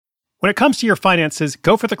When it comes to your finances,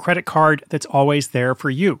 go for the credit card that's always there for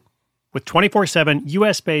you. With 24/7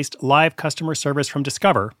 US-based live customer service from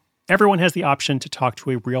Discover, everyone has the option to talk to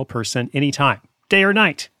a real person anytime, day or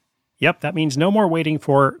night. Yep, that means no more waiting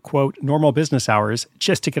for, quote, normal business hours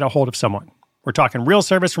just to get a hold of someone. We're talking real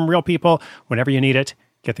service from real people whenever you need it.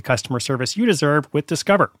 Get the customer service you deserve with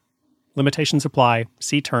Discover. Limitations apply.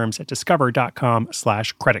 See terms at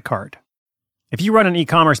discover.com/creditcard. If you run an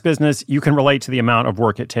e-commerce business, you can relate to the amount of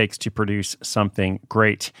work it takes to produce something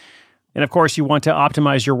great. And of course, you want to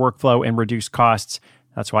optimize your workflow and reduce costs.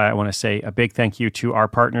 That's why I want to say a big thank you to our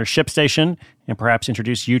partner, ShipStation, and perhaps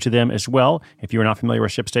introduce you to them as well. If you're not familiar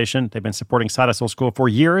with ShipStation, they've been supporting Side Hustle School for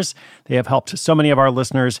years. They have helped so many of our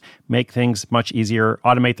listeners make things much easier,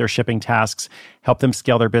 automate their shipping tasks, help them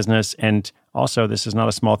scale their business, and also, this is not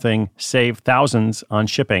a small thing, save thousands on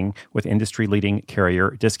shipping with industry-leading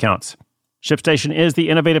carrier discounts. ShipStation is the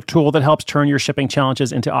innovative tool that helps turn your shipping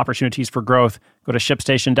challenges into opportunities for growth. Go to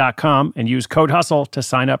ShipStation.com and use code HUSTLE to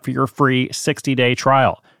sign up for your free 60-day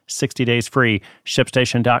trial. 60 days free.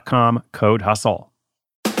 ShipStation.com, code HUSTLE.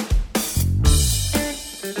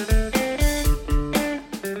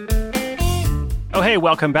 Oh, hey,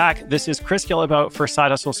 welcome back. This is Chris Gillibo for Side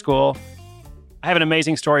Hustle School. I have an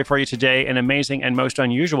amazing story for you today, an amazing and most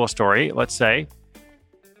unusual story, let's say.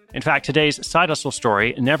 In fact, today's side hustle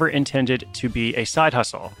story never intended to be a side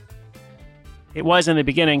hustle. It was, in the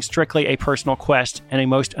beginning, strictly a personal quest and a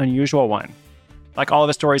most unusual one. Like all of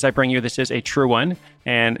the stories I bring you, this is a true one,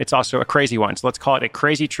 and it's also a crazy one. So let's call it a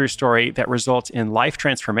crazy true story that results in life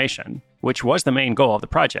transformation, which was the main goal of the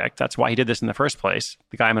project. That's why he did this in the first place,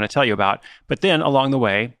 the guy I'm going to tell you about. But then along the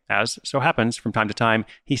way, as so happens from time to time,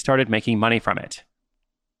 he started making money from it.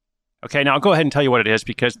 Okay, now I'll go ahead and tell you what it is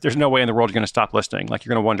because there's no way in the world you're going to stop listening. Like,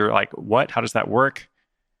 you're going to wonder, like, what? How does that work?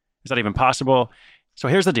 Is that even possible? So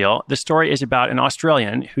here's the deal. The story is about an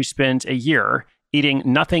Australian who spends a year eating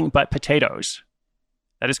nothing but potatoes.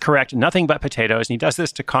 That is correct, nothing but potatoes. And he does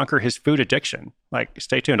this to conquer his food addiction. Like,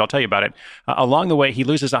 stay tuned, I'll tell you about it. Along the way, he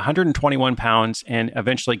loses 121 pounds and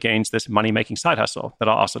eventually gains this money-making side hustle that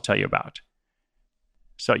I'll also tell you about.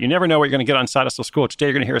 So you never know what you're going to get on Side Hustle School. Today,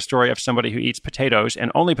 you're going to hear a story of somebody who eats potatoes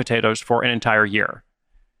and only potatoes for an entire year.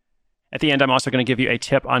 At the end, I'm also going to give you a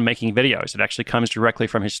tip on making videos. It actually comes directly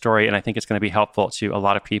from his story, and I think it's going to be helpful to a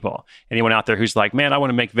lot of people. Anyone out there who's like, man, I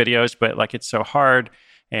want to make videos, but like it's so hard,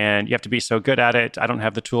 and you have to be so good at it. I don't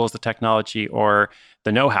have the tools, the technology, or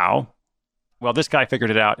the know-how. Well, this guy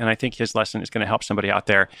figured it out, and I think his lesson is going to help somebody out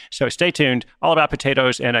there. So stay tuned. All about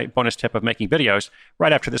potatoes and a bonus tip of making videos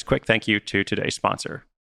right after this quick thank you to today's sponsor.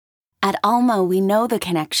 At Alma, we know the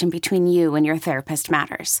connection between you and your therapist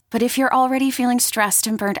matters. But if you're already feeling stressed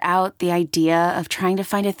and burnt out, the idea of trying to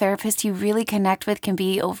find a therapist you really connect with can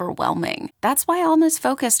be overwhelming. That's why Alma's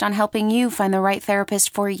focused on helping you find the right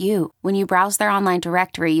therapist for you. When you browse their online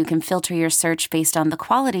directory, you can filter your search based on the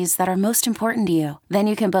qualities that are most important to you. Then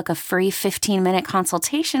you can book a free 15-minute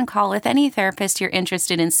consultation call with any therapist you're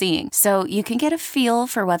interested in seeing, so you can get a feel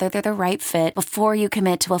for whether they're the right fit before you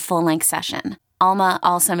commit to a full-length session. Alma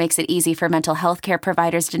also makes it easy for mental health care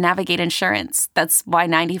providers to navigate insurance. That's why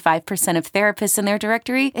 95% of therapists in their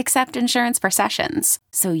directory accept insurance for sessions.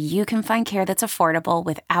 So you can find care that's affordable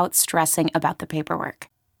without stressing about the paperwork.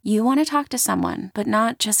 You want to talk to someone, but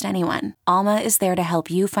not just anyone. Alma is there to help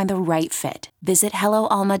you find the right fit. Visit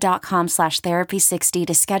helloalma.com/therapy60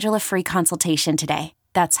 to schedule a free consultation today.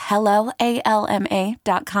 That's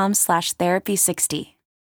helloalma.com/therapy60.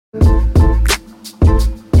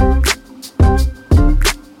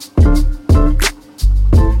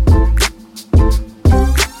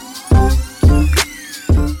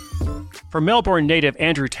 For Melbourne native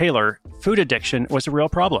Andrew Taylor, food addiction was a real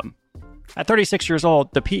problem. At 36 years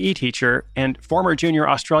old, the PE teacher and former junior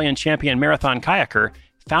Australian champion marathon kayaker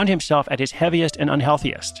found himself at his heaviest and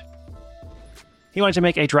unhealthiest. He wanted to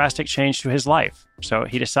make a drastic change to his life, so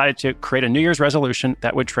he decided to create a New Year's resolution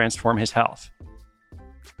that would transform his health.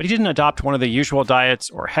 But he didn't adopt one of the usual diets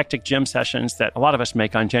or hectic gym sessions that a lot of us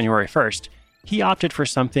make on January 1st. He opted for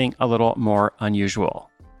something a little more unusual.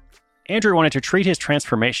 Andrew wanted to treat his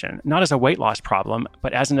transformation not as a weight loss problem,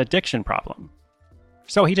 but as an addiction problem.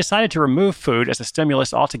 So he decided to remove food as a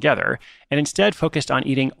stimulus altogether and instead focused on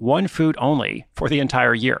eating one food only for the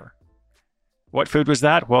entire year. What food was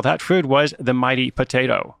that? Well, that food was the mighty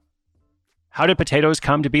potato. How did potatoes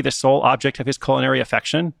come to be the sole object of his culinary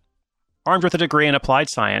affection? Armed with a degree in applied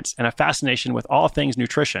science and a fascination with all things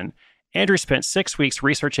nutrition, Andrew spent 6 weeks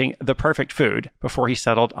researching the perfect food before he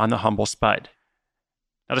settled on the humble spud.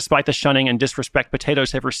 Now, despite the shunning and disrespect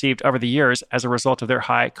potatoes have received over the years as a result of their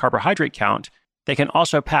high carbohydrate count, they can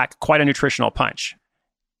also pack quite a nutritional punch.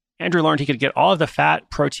 Andrew learned he could get all of the fat,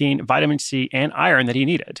 protein, vitamin C, and iron that he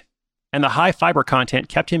needed. And the high fiber content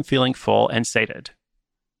kept him feeling full and sated.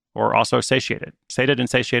 Or also satiated. Sated and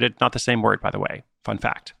satiated, not the same word, by the way. Fun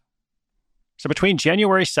fact. So between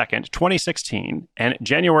January 2nd, 2016 and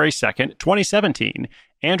January 2nd, 2017,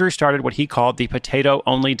 Andrew started what he called the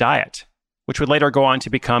potato-only diet, which would later go on to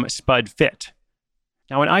become Spud Fit.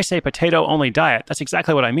 Now, when I say potato-only diet, that's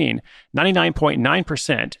exactly what I mean.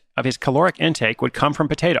 99.9% of his caloric intake would come from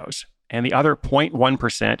potatoes, and the other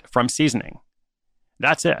 0.1% from seasoning.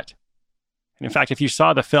 That's it. And in fact, if you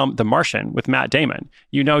saw the film The Martian with Matt Damon,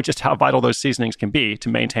 you know just how vital those seasonings can be to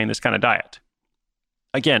maintain this kind of diet.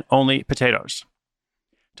 Again, only potatoes.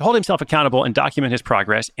 To hold himself accountable and document his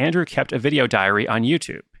progress, Andrew kept a video diary on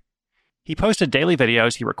YouTube. He posted daily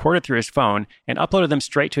videos he recorded through his phone and uploaded them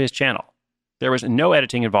straight to his channel. There was no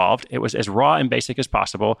editing involved. It was as raw and basic as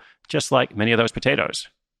possible, just like many of those potatoes.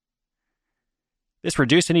 This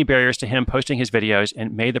reduced any barriers to him posting his videos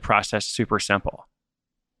and made the process super simple.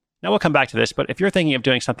 Now we'll come back to this, but if you're thinking of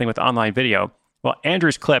doing something with online video, well,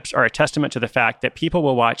 Andrew's clips are a testament to the fact that people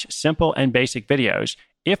will watch simple and basic videos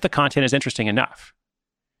if the content is interesting enough.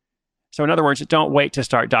 So in other words, don't wait to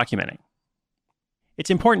start documenting.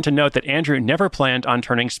 It's important to note that Andrew never planned on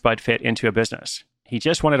turning SpudFit into a business. He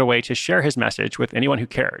just wanted a way to share his message with anyone who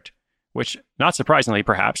cared, which, not surprisingly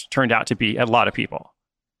perhaps, turned out to be a lot of people.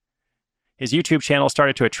 His YouTube channel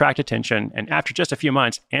started to attract attention, and after just a few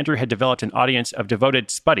months, Andrew had developed an audience of devoted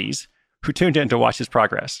Spuddies who tuned in to watch his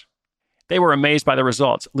progress. They were amazed by the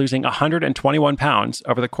results, losing 121 pounds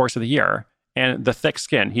over the course of the year, and the thick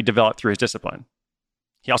skin he developed through his discipline.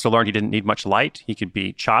 He also learned he didn't need much light. He could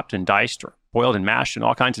be chopped and diced or boiled and mashed in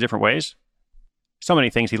all kinds of different ways. So many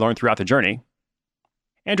things he learned throughout the journey.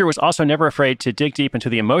 Andrew was also never afraid to dig deep into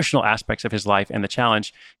the emotional aspects of his life and the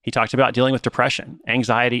challenge. He talked about dealing with depression,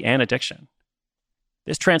 anxiety, and addiction.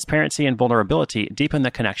 This transparency and vulnerability deepened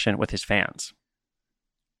the connection with his fans.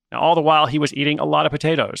 Now, all the while, he was eating a lot of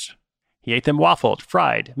potatoes. He ate them waffled,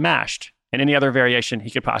 fried, mashed, and any other variation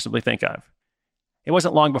he could possibly think of. It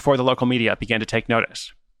wasn't long before the local media began to take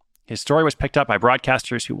notice. His story was picked up by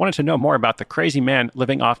broadcasters who wanted to know more about the crazy man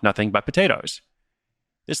living off nothing but potatoes.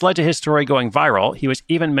 This led to his story going viral. He was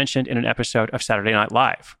even mentioned in an episode of Saturday Night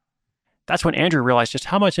Live. That's when Andrew realized just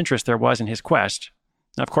how much interest there was in his quest.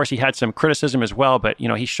 Now, of course, he had some criticism as well, but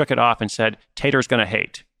he shook it off and said, "Tater's gonna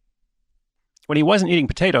hate." When he wasn't eating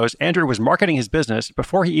potatoes, Andrew was marketing his business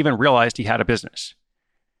before he even realized he had a business.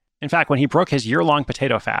 In fact, when he broke his year-long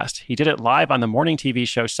potato fast, he did it live on the morning TV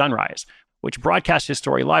show Sunrise, which broadcast his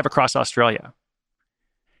story live across Australia.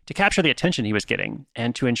 To capture the attention he was getting,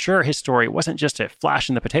 and to ensure his story wasn't just a flash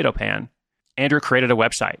in the potato pan, Andrew created a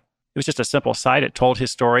website. It was just a simple site. It told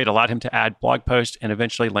his story. It allowed him to add blog posts and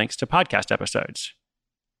eventually links to podcast episodes.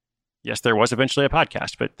 Yes, there was eventually a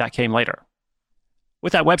podcast, but that came later.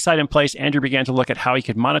 With that website in place, Andrew began to look at how he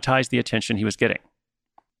could monetize the attention he was getting.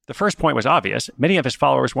 The first point was obvious. Many of his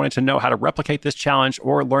followers wanted to know how to replicate this challenge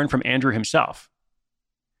or learn from Andrew himself.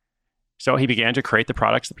 So he began to create the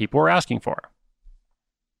products that people were asking for.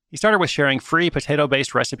 He started with sharing free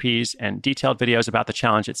potato-based recipes and detailed videos about the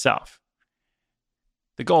challenge itself.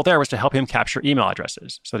 The goal there was to help him capture email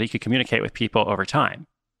addresses so that he could communicate with people over time.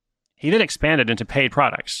 He then expanded into paid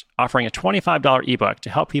products, offering a $25 ebook to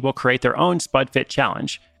help people create their own SpudFit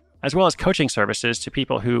challenge, as well as coaching services to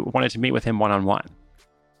people who wanted to meet with him one-on-one.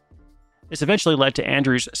 This eventually led to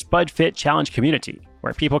Andrew's SpudFit Challenge community,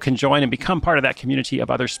 where people can join and become part of that community of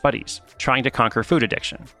other Spuddies trying to conquer food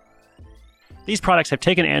addiction. These products have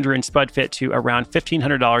taken Andrew and SpudFit to around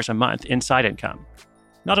 $1,500 a month in side income.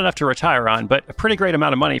 Not enough to retire on, but a pretty great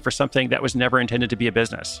amount of money for something that was never intended to be a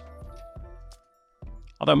business.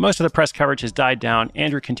 Although most of the press coverage has died down,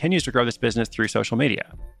 Andrew continues to grow this business through social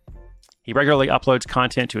media. He regularly uploads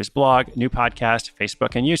content to his blog, new podcast,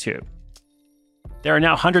 Facebook, and YouTube. There are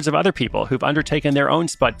now hundreds of other people who've undertaken their own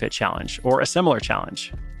SpudFit challenge or a similar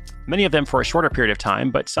challenge. Many of them for a shorter period of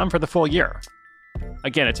time, but some for the full year.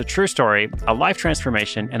 Again, it's a true story, a life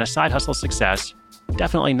transformation, and a side hustle success.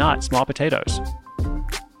 Definitely not small potatoes.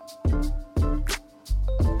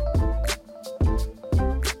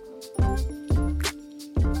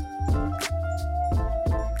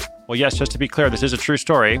 Well, yes, just to be clear, this is a true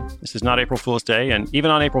story. This is not April Fool's Day, and even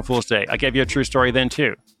on April Fool's Day, I gave you a true story then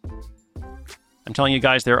too. I'm telling you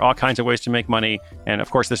guys there are all kinds of ways to make money, and of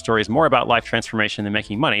course this story is more about life transformation than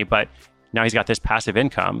making money, but now he's got this passive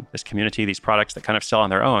income, this community, these products that kind of sell on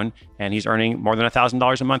their own, and he's earning more than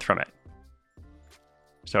 $1,000 a month from it.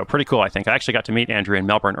 So pretty cool, I think. I actually got to meet Andrew in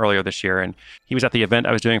Melbourne earlier this year, and he was at the event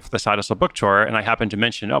I was doing for the Side Hustle book tour, and I happened to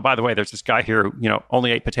mention, oh, by the way, there's this guy here who,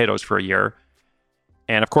 only ate potatoes for a year.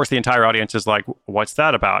 And of course, the entire audience is like, what's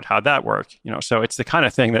that about? How'd that work? So it's the kind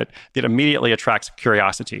of thing that immediately attracts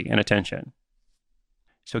curiosity and attention.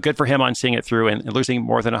 So good for him on seeing it through and losing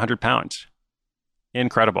more than 100 pounds.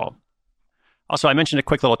 Incredible. Also, I mentioned a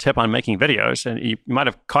quick little tip on making videos, and you might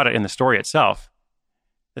have caught it in the story itself.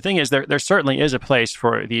 The thing is, there certainly is a place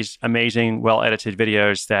for these amazing, well-edited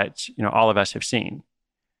videos that all of us have seen.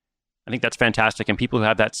 I think that's fantastic, and people who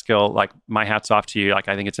have that skill, like, my hat's off to you. Like,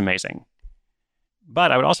 I think it's amazing.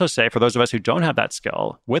 But I would also say, for those of us who don't have that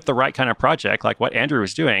skill, with the right kind of project, like what Andrew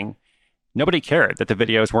was doing, nobody cared that the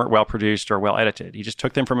videos weren't well produced or well edited. He just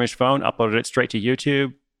took them from his phone, uploaded it straight to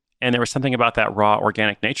YouTube, and there was something about that raw,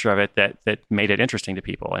 organic nature of it that made it interesting to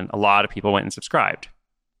people, and a lot of people went and subscribed.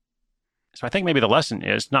 So I think maybe the lesson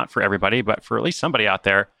is, not for everybody, but for at least somebody out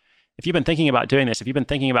there, if you've been thinking about doing this, if you've been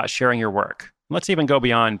thinking about sharing your work, let's even go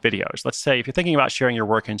beyond videos. Let's say if you're thinking about sharing your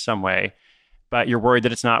work in some way, but you're worried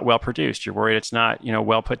that it's not well produced, you're worried it's not,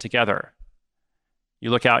 well put together.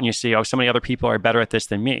 You look out and you see, so many other people are better at this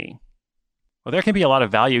than me. Well, there can be a lot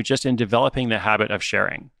of value just in developing the habit of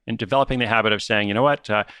sharing and developing the habit of saying, you know what,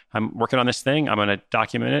 I'm working on this thing. I'm going to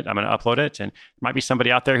document it. I'm going to upload it. And there might be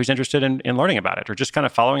somebody out there who's interested in learning about it or just kind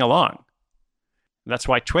of following along. That's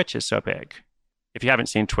why Twitch is so big. If you haven't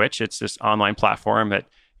seen Twitch, it's this online platform that,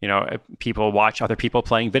 people watch other people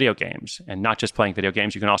playing video games, and not just playing video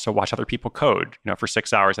games. You can also watch other people code, for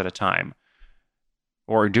 6 hours at a time,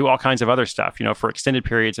 or do all kinds of other stuff, for extended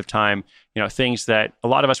periods of time, things that a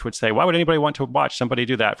lot of us would say, why would anybody want to watch somebody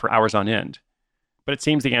do that for hours on end? But it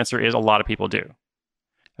seems the answer is a lot of people do.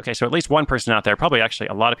 Okay, so at least one person out there, probably actually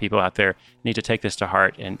a lot of people out there, need to take this to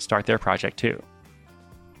heart and start their project too.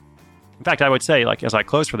 In fact, I would say, like, as I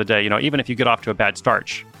close for the day, even if you get off to a bad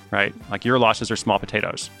start, right? Like, your losses are small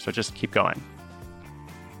potatoes. So just keep going.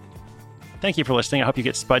 Thank you for listening. I hope you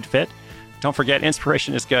get spud fit. Don't forget,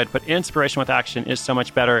 inspiration is good, but inspiration with action is so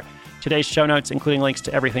much better. Today's show notes, including links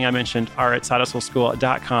to everything I mentioned, are at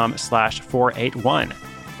sidehustleschool.com/481.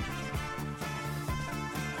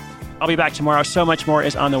 I'll be back tomorrow. So much more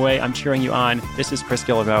is on the way. I'm cheering you on. This is Chris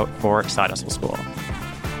Guillebeau for Side Hustle School.